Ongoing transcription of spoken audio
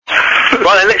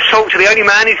Right then, let's talk to the only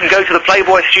man who can go to the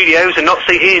Playboy studios and not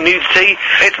see any nudity.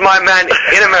 It's my man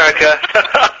in America,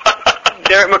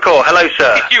 Derek McCaw. Hello,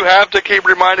 sir. You have to keep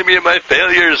reminding me of my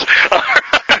failures.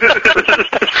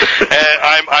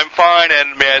 And I'm fine,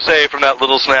 and may I say, from that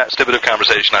little snippet of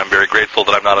conversation, I'm very grateful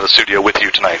that I'm not in the studio with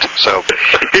you tonight. So,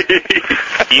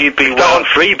 you'd be on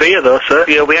free beer, though, sir.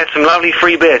 Yeah, we had some lovely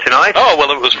free beer tonight. Oh,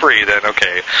 well, it was free then.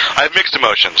 Okay, I have mixed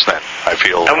emotions then. I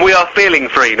feel, and we are feeling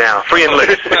free now, free and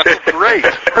loose. Great.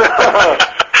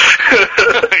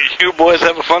 You boys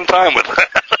have a fun time with that.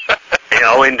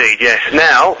 Oh, indeed, yes.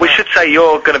 Now, we should say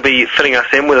you're going to be filling us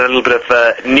in with a little bit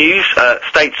of news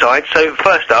stateside. So,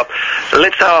 first up,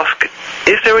 let's ask,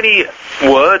 is there any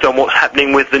word on what's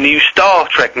happening with the new Star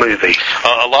Trek movie?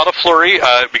 A lot of flurry,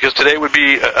 because today would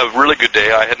be a really good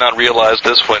day. I had not realized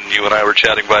this when you and I were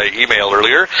chatting by email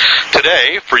earlier.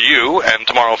 Today, for you, and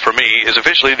tomorrow for me, is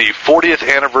officially the 40th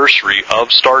anniversary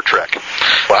of Star Trek.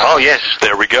 Wow, yes.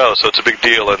 There we go. So it's a big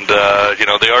deal. And,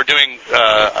 they are doing...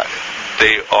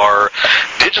 They are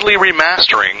digitally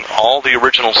remastering all the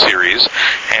original series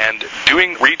and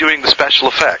redoing the special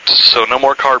effects. So no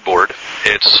more cardboard.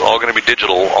 It's all going to be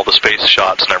digital, all the space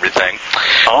shots and everything.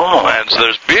 Oh. And so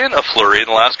there's been a flurry in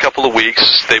the last couple of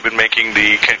weeks. They've been making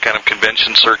the kind of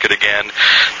convention circuit again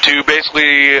to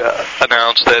basically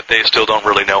announce that they still don't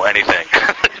really know anything.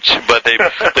 But they've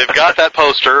got that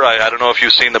poster. I don't know if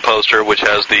you've seen the poster, which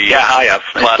has the I have.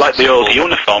 It's like the old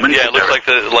uniform, isn't it? Yeah, it looks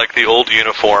like the old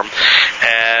uniform.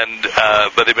 And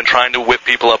but they've been trying to whip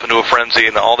people up into a frenzy,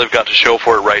 and all they've got to show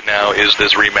for it right now is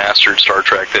this remastered Star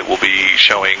Trek that will be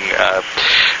showing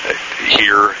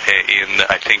here in,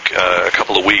 I think, a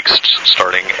couple of weeks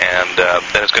starting, and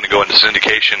then it's going to go into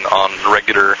syndication on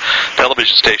regular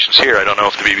television stations here. I don't know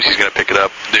if the BBC is going to pick it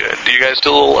up. Do you guys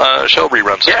still show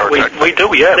reruns of Star Trek? We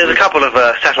do, yeah. There's a couple of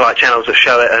satellite channels that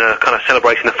show it and are kind of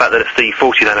celebrating the fact that it's the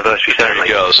 40th anniversary. There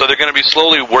you go. So they're going to be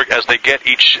slowly as they get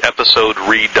each episode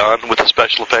redone with the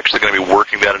special effects, they're going to be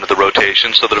working that into the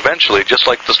rotation so that eventually, just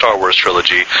like the Star Wars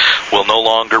trilogy, we'll no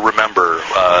longer remember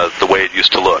the way it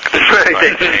used to look. They're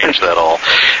trying to change that all.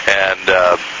 And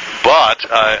but,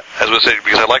 as I was saying,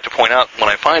 because I like to point out when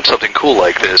I find something cool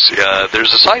like this,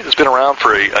 there's a site that's been around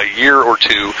for a year or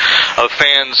two of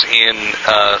fans in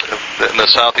the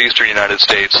southeastern United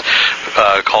States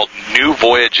called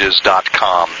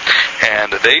newvoyages.com.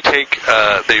 And they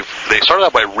they started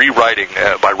out by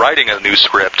writing a new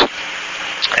script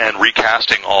and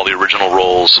recasting all the original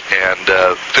roles, and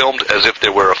filmed as if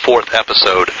there were a fourth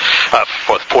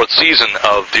season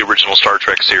of the original Star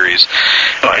Trek series.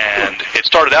 And it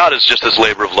started out as just this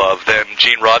labor of love. Then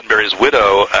Gene Roddenberry's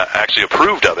widow actually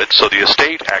approved of it, so the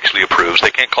estate actually approves.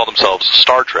 They can't call themselves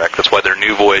Star Trek, that's why they're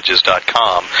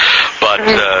newvoyages.com. But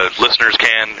listeners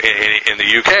can, in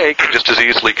the UK, can just as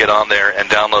easily get on there and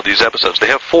download these episodes. They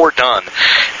have 4 done,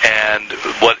 and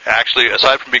what actually,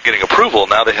 aside from getting approval,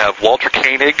 now they have Walter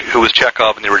Koenig, who was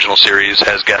Chekhov in the original series,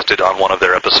 has guested on one of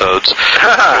their episodes.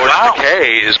 George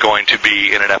Takei is going to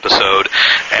be in an episode,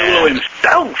 and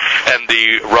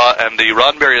the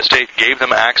Roddenberry estate gave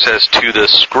them access to the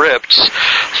scripts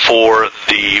for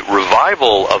the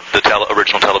revival of the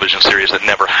original television series that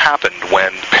never happened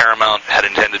when Paramount had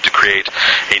intended to create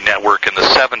a network in the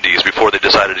 70s before they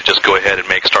decided to just go ahead and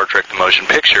make Star Trek the motion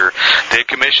picture. They had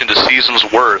commissioned a season's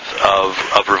worth of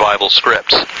revival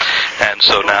scripts, and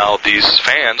so now these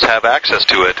fans have access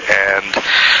to it, and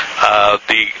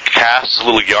the cast is a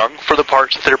little young for the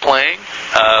parts that they're playing,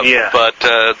 but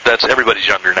that's everybody's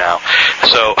younger now.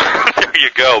 So there you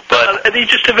go. But are they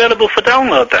just available for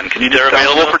download then? They're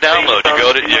available for download.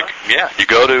 You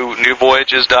go to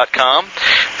newvoyages.com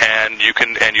and you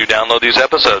download these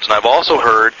episodes. And I've also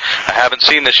heard, I haven't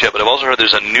seen this yet, but I've also heard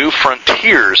there's a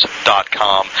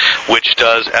newfrontiers.com which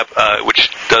does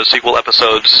sequel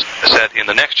episodes set in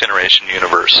the Next Generation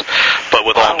universe, but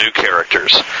with all new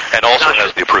characters, and also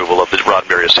has the approval of the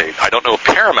Roddenberry estate. I don't know if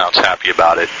Paramount's happy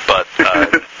about it, but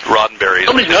Roddenberry's...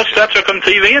 Well, there's no Star Trek on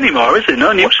TV anymore, is there?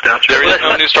 No new Star Trek. There is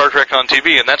no new Star Trek on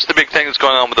TV, and that's the big thing that's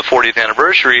going on with the 40th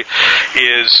anniversary,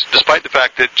 is despite the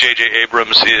fact that J.J.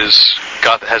 Abrams has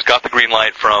got the green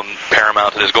light from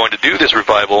Paramount and is going to do this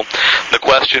revival, the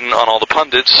question on all the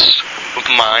pundits'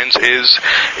 minds is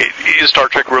Star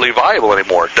Trek really viable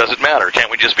anymore? Does it matter?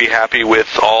 Can't we just be happy with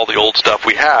all the old stuff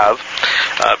we have?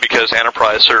 Because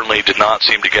Enterprise certainly did not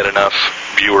seem to get enough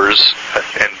viewers.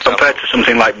 Compared to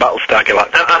something like Battlestar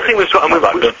Galactica. I think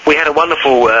we had a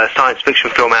wonderful science fiction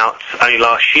film out only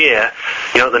last year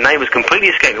the name was completely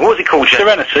escaping. What was it called, Jeff?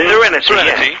 Serenity.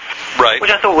 Yeah. Right.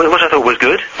 Which I thought was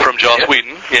good. From Joss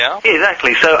Whedon, yeah.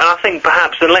 Exactly. So, and I think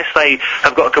perhaps unless they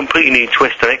have got a completely new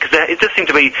twist on it, because it does seem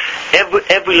to be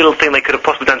every little thing they could have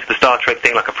possibly done to the Star Trek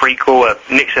thing, like a prequel,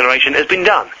 a next generation, has been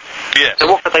done. Yes. So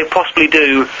what could they possibly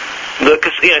do?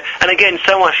 Because and again,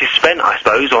 so much is spent, I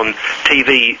suppose, on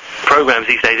TV programs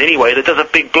these days anyway. That does a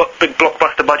big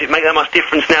blockbuster budget make that much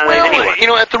difference nowadays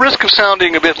anyway? At the risk of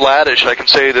sounding a bit laddish, I can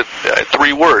say that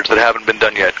 3 words that haven't been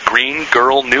done yet: green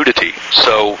girl nudity.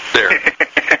 So there.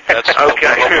 That's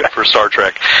okay for Star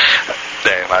Trek.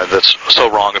 Damn, that's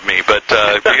so wrong of me. But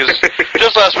because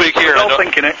just last week here,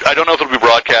 I don't know if it'll be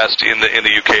broadcast in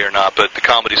the UK or not, but the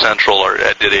Comedy Central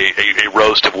did a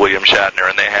roast of William Shatner,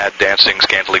 and they had dancing,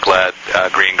 scantily clad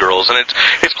green girls, and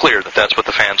it's clear that that's what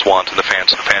the fans want and the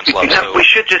fans love. So we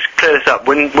should just clear this up.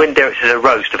 When Derek says a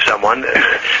roast of someone,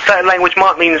 that language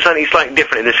might mean something slightly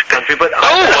different in this country. But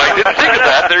I didn't think of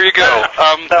that. There you go.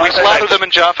 We slather them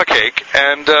in Jaffa cake,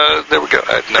 and there we go.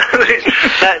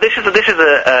 This is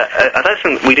I don't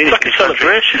think we do this. It's like a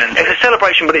celebration. It's a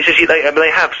celebration, but it's just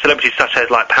they have celebrities such as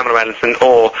like Pamela Anderson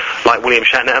or like William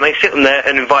Shatner, and they sit them there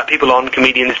and invite people on,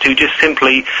 comedians, to just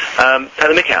simply have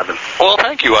the mick out of them. Well,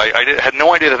 thank you. I had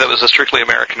no idea that was a strictly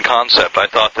American concept. I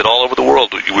thought that all over the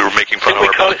world we were making fun of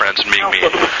our best friends and being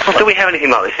mean. Well, do we have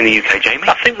anything like this in the UK, Jamie?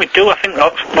 I think we do. I think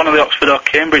one of the Oxford or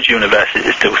Cambridge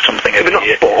universities do something every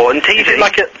year. But on TV?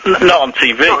 Not on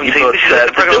TV, but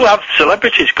they do have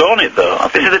celebrities go on it, though.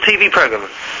 This is a TV program.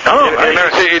 Oh, right.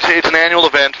 It's an annual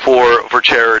event for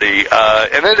charity,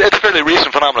 and it's a fairly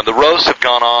recent phenomenon. The roasts have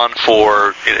gone on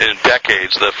for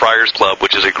decades. The Friars Club,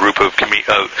 which is a group of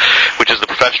which is the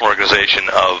professional organization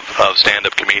of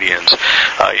stand-up comedians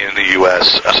in the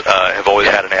U.S., have always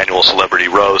had an annual celebrity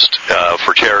roast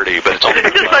for charity, but it's only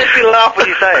it just makes me laugh when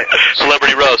you say it.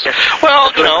 Celebrity roast.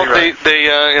 Well,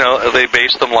 they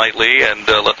baste them lightly and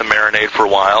let them marinate for a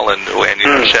while, and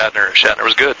Shatner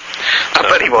was good. I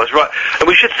bet he was, right. And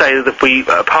we should say that we,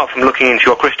 apart from looking into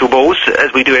your crystal balls,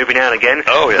 as we do every now and again,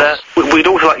 we'd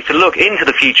also like you to look into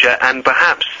the future and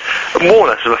perhaps warn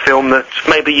us of a film that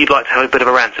maybe you'd like to have a bit of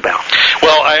a rant about.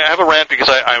 Well, I have a rant because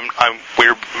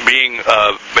we're being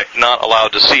not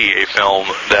allowed to see a film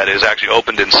that is actually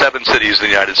opened in 7 cities in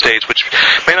the United States, which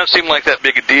may not seem like that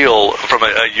big a deal from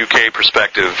a UK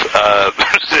perspective.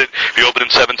 If you open in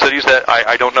 7 cities, that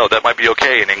I don't know. That might be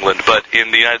okay in England, but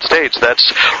in the United States,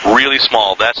 that's really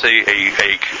small. That's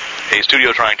a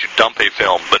studio trying to dump a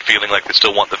film, but feeling like they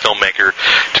still want the filmmaker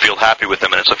to feel happy with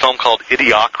them. And it's a film called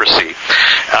Idiocracy,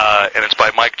 and it's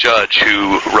by Mike Judge,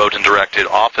 who wrote and directed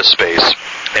Office Space,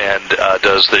 and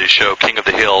does the show King of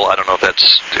the Hill. I don't know if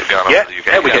that's gone over to the UK.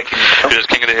 Yeah, we get King of the Hill. He does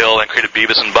King of the Hill and created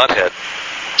Beavis and Butthead.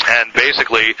 And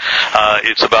basically,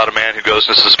 it's about a man who goes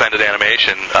into suspended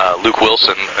animation. Luke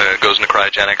Wilson goes into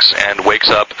cryogenics and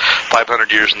wakes up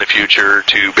 500 years in the future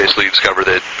to basically discover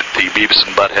that the Beavis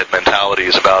and Butthead mentality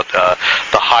is about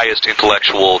the highest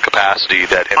intellectual capacity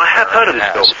that I have heard of this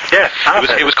has. film.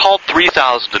 Yeah, it was called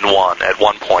 3001 at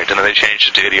one point, and then they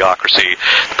changed it to Idiocracy.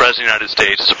 The President of the United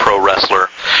States is a pro wrestler,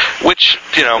 which,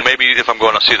 maybe if I'm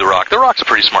going to see The Rock, The Rock's a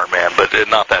pretty smart man, but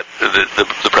not that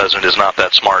the President is not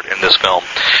that smart in this film.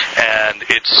 And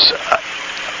it's,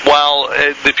 while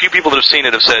the few people that have seen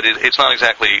it have said it's not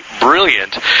exactly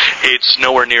brilliant, it's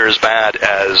nowhere near as bad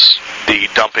as the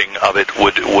dumping of it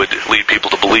would lead people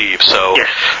to believe. So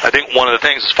I think one of the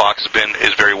things is Fox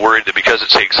is very worried that because it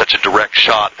takes such a direct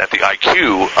shot at the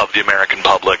IQ of the American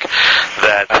public,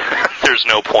 that there's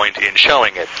no point in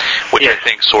showing it, which I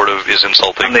think sort of is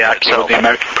insulting. And the IQ of the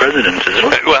American president, is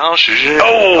it? Well,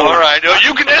 all right. No,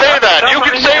 you can say that. You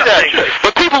can say that.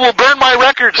 But people will burn my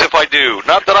records if I do.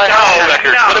 Not that I have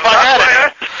records, but if I had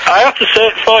it. I have to say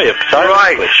it for you.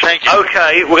 Right. Thank you.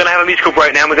 Okay, we're going to have a musical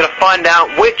break now. We're going to find out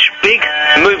which big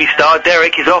movie star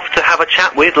Derek is off to have a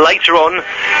chat with later on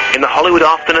in the Hollywood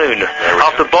afternoon.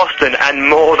 After Boston and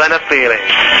More Than a Feeling.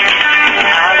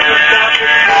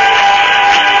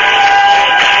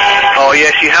 Oh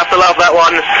yes, you have to love that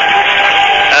one.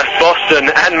 That's Boston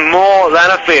and More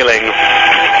Than a Feeling.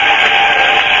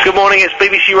 Good morning, it's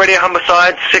BBC Radio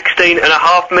Homicide, 16 and a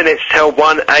half minutes till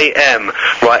 1 a.m.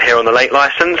 right here on the Late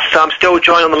Licence. I'm still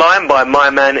joined on the line by my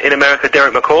man in America,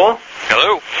 Derek McCaw.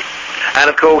 Hello. And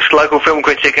of course, local film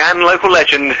critic and local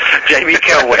legend, Jamie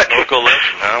Kelwick. Local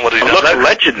legend, huh? What have you done? Local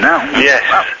legend now. Yes.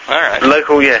 Wow. All right.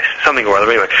 Local, yes. Something or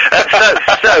other, anyway.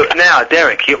 So now,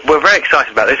 Derek, we're very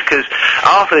excited about this because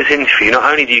after this interview, not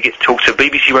only do you get to talk to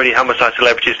BBC Radio Homicide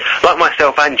celebrities like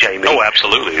myself and Jamie. Oh,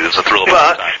 absolutely. It's a thrill of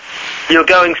But time. you're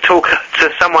going to talk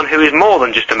to someone who is more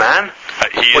than just a man.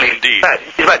 He is indeed.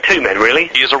 He's about two men, really.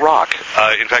 He is a Rock.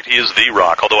 In fact, he is the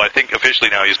Rock, although I think officially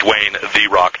now he's Dwayne The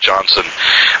Rock Johnson.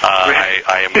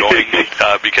 I am going,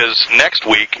 because next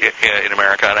week in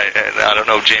America, and I don't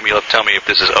know, Jamie, you'll have to tell me if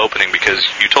this is opening, because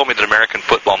you told me that American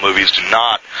football movies do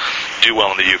not do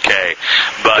well in the UK.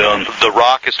 But The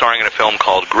Rock is starring in a film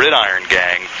called Gridiron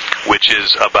Gang, which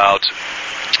is about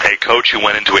a coach who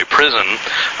went into a prison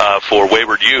for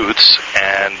wayward youths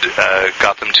and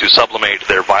got them to sublimate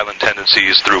their violent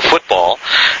tendencies through football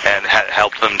and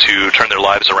helped them to turn their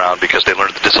lives around because they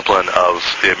learned the discipline of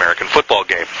the American football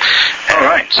game. All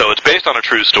right. So it's based on a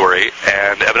true story,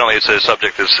 and evidently it's a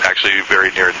subject that's actually very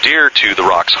near and dear to The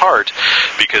Rock's heart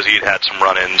because he had had some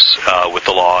run-ins with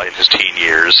the law in his teen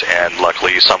years, and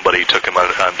luckily somebody took him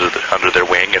under their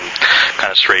wing and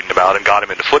kind of straightened him out and got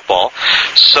him into football.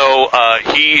 So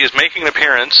he is making an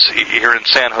appearance here in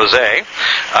San Jose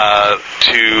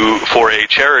for a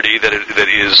charity that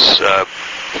is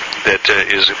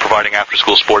providing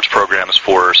after-school sports programs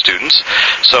for students.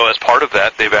 So as part of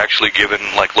that, they've actually given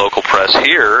local press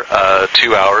here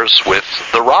 2 hours with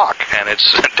The Rock, and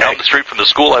it's down the street from the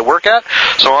school I work at.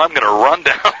 So I'm going to run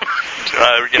down,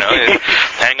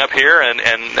 hang up here and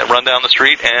run down the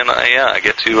street, and I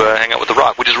get to hang out with The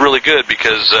Rock, which is really good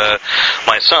because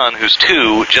my son, who's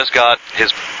 2, just got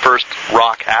his first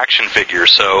Rock action figure,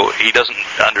 so he doesn't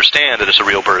understand that it's a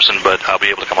real person, but I'll be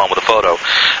able to come home with a photo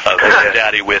of his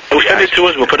daddy with. Send it to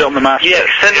us. We'll put it on the master. Yeah,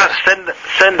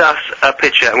 send us a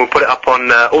picture, and we'll put it up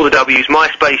on all the W's,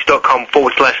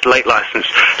 myspace.com/late license.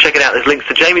 Check it out. There's links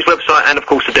to Jamie's website and, of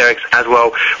course, to Derek's as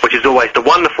well, which is always the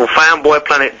wonderful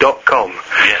fanboyplanet.com.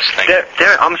 Yes, thank you.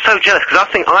 Derek, I'm so jealous because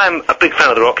I think I am a big fan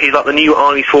of The Rock. He's like the new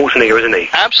Arnie Schwarzenegger, isn't he?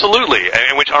 Absolutely,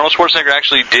 in which Arnold Schwarzenegger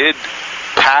actually did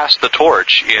pass the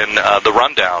torch in The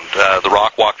Rundown. The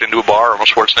Rock walked into a bar, Arnold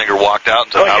Schwarzenegger walked out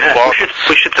and said, "How's the bar?"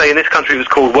 We should say in this country it was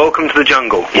called Welcome to the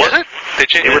Jungle. Was it? They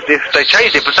changed it? They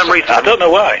changed it for some reason. I don't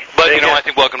know why. But, I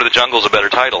think Welcome to the Jungle is a better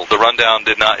title. The Rundown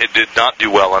did not do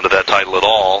well under that title at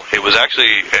all. It was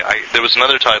actually, there was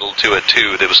another title to it,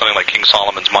 too. There was something like King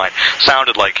Solomon's Mine.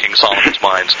 Sounded like King Solomon's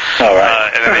Mines. All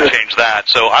right. And then they changed that.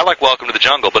 So I like Welcome to the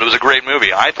Jungle, but it was a great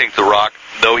movie. I think The Rock,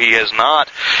 though he has not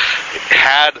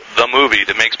had the movie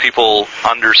that makes people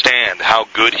understand how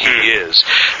good he is,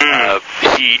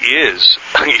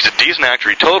 he's a decent actor.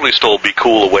 He totally stole Be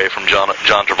Cool away from John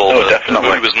Travolta. Oh, definitely. The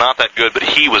movie was not that good, but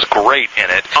he was great in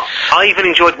it. I even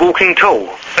enjoyed Walking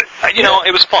Tall.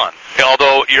 It was fun.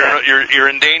 Although you're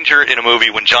in danger in a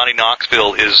movie when Johnny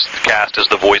Knoxville is cast as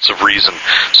the voice of reason,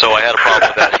 so I had a problem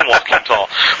with that in Walking Tall.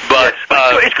 But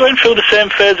it's going through the same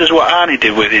phase as what Arnie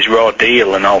did with his Raw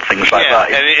Deal and all things like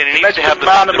that. And it he needs to have the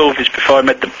minor movies before he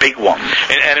made the big ones.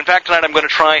 And in fact, tonight I'm going to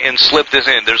try and slip this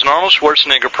in. There's an Arnold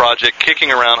Schwarzenegger project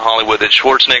kicking around Hollywood that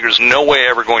Schwarzenegger's no way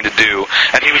ever going to do,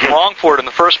 and he was wrong for it in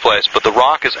the first place. But The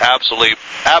Rock is absolutely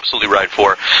right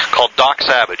for, called Doc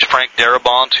Savage. Frank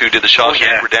Darabont, who did The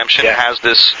Shawshank Redemption, has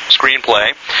this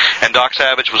screenplay, and Doc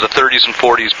Savage was a 30s and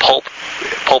 40s pulp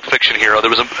fiction hero. There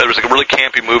was a really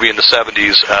campy movie in the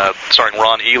 70s starring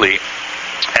Ron Ely.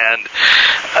 And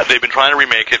they've been trying to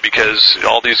remake it because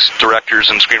all these directors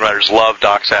and screenwriters love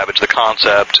Doc Savage, the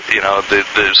concept.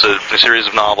 There's a series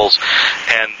of novels,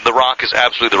 and The Rock is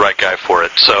absolutely the right guy for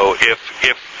it. So if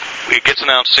it gets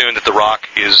announced soon that The Rock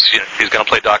is he's going to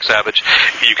play Doc Savage,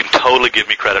 you can totally give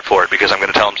me credit for it because I'm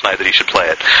going to tell him tonight that he should play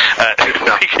it. You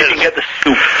can get the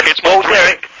scoop. It's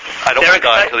Derek. I don't want to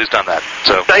die until he's done that.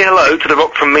 So say hello to The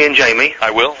Rock from me and Jamie.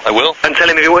 I will. And tell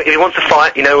him if he wants to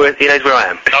fight, he knows where I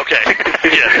am. Okay.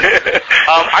 Yes.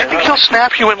 I think he'll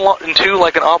snap you into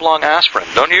like an oblong aspirin,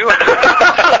 don't you?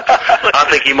 I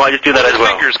think he might just do that as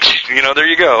well. Fingers, there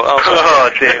you go. Oh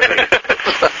dear me.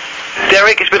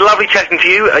 Derek, it's been lovely chatting to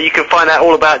you. You can find out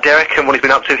all about Derek and what he's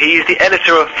been up to. He is the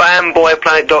editor of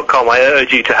fanboyplanet.com. I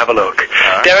urge you to have a look.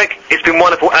 Right. Derek, it's been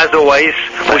wonderful as always.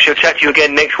 We shall chat to you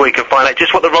again next week and find out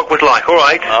just what The Rock was like. All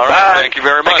right? All right. Thank you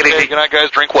very much. Take it easy. Good night,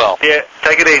 guys. Drink well. Yeah,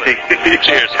 take it easy.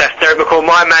 Cheers. That's Derek McCall,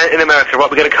 my man in America. Right,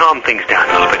 we're going to calm things down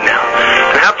a little bit now.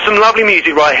 And have some lovely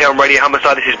music right here on Radio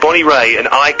Homicide. This is Bonnie Ray and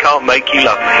I Can't Make You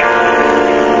Love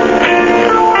Me.